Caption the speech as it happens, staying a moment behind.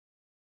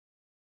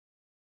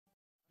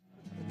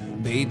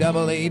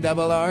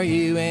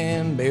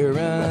B-double-E-double-R-U-N, beer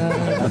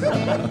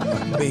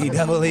run.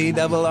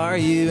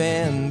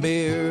 B-double-E-double-R-U-N,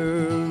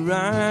 beer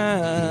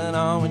run.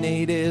 All we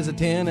need is a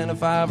 10 and a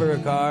 5 or a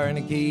car and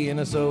a key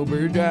and a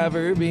sober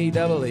driver.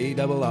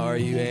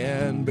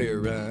 B-double-E-double-R-U-N, beer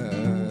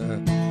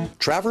run.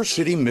 Traverse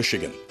City,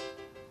 Michigan.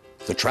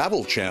 The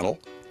Travel Channel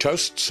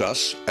toasts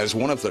us as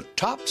one of the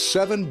top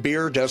 7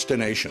 beer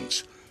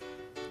destinations.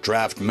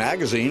 Draft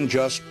Magazine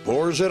just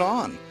pours it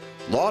on,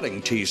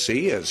 lauding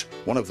TC as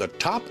one of the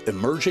top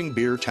emerging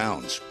beer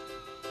towns.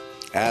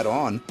 Add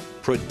on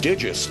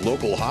prodigious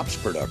local hops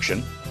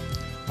production,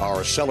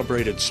 our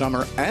celebrated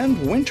summer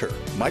and winter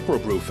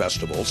microbrew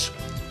festivals,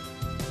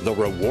 the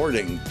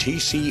rewarding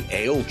TC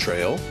Ale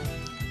Trail,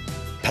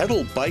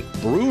 pedal bike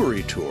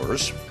brewery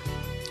tours,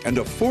 and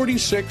a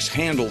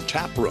 46-handle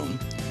tap room,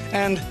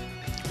 and,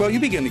 well, you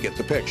begin to get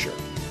the picture.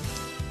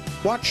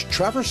 Watch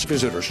Traverse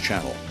Visitors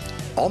Channel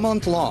all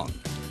month long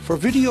for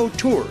video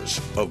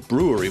tours of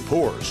brewery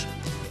pours,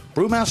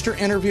 brewmaster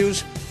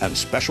interviews, and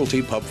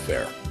specialty pub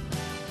fare.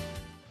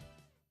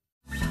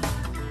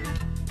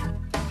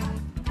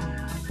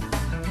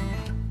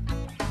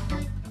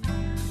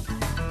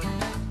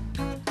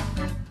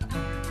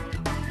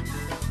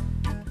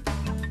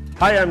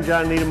 Hi, I'm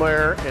John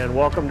Neidermaier, and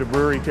welcome to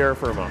Brewery Terra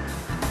Firma.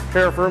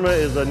 Terra Firma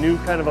is a new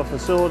kind of a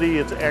facility.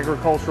 It's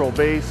agricultural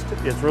based.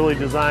 It's really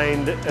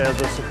designed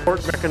as a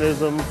support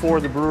mechanism for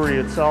the brewery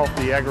itself,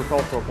 the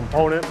agricultural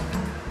component.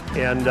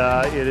 And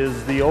it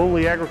is the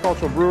only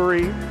agricultural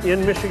brewery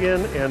in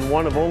Michigan and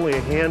one of only a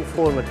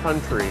handful in the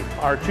country.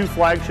 Our 2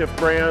 flagship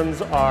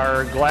brands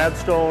are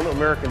Gladstone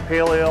American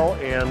Pale Ale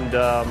and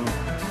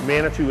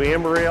Manitou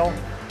Amber Ale.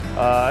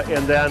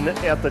 And then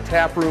at the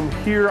tap room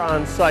here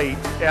on site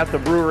at the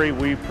brewery,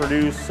 we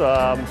produce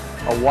a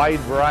wide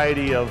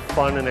variety of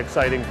fun and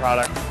exciting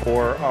products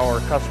for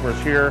our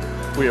customers here.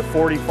 We have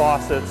 40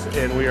 faucets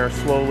and we are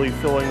slowly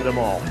filling them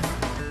all.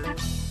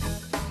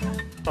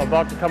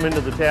 About to come into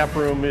the tap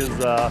room is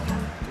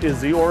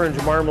the Orange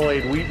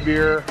Marmalade Wheat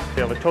Beer.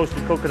 We have a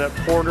Toasted Coconut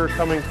Porter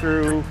coming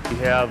through. We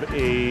have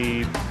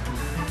a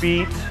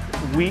Beet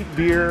Wheat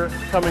Beer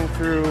coming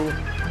through.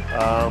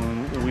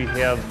 We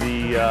have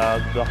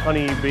the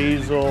Honey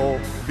Basil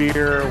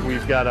Beer.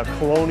 We've got a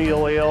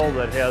Colonial Ale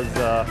that has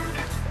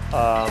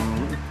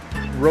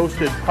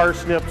roasted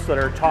parsnips that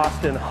are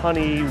tossed in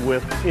honey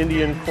with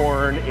Indian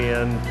corn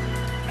and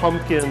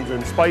pumpkins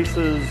and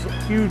spices.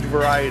 Huge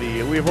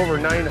variety. We have over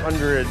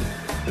 900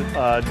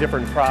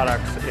 different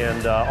products,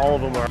 and all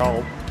of them are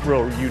all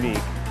real unique.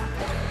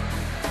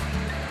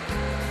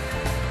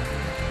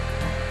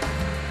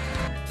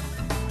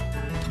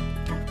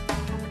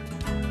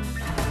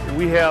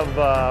 We have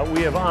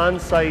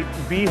on-site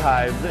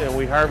beehives, and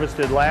we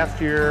harvested last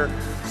year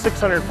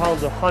 600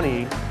 pounds of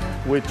honey,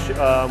 which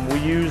we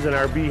use in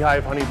our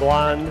Beehive Honey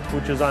Blonde,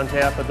 which is on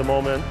tap at the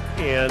moment.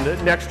 And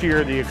next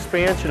year, the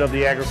expansion of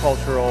the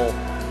agricultural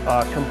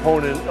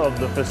component of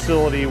the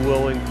facility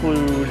will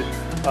include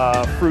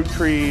fruit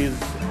trees,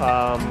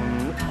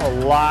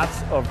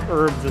 lots of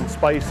herbs and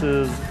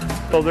spices.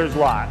 So there's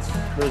lots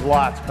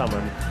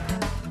coming.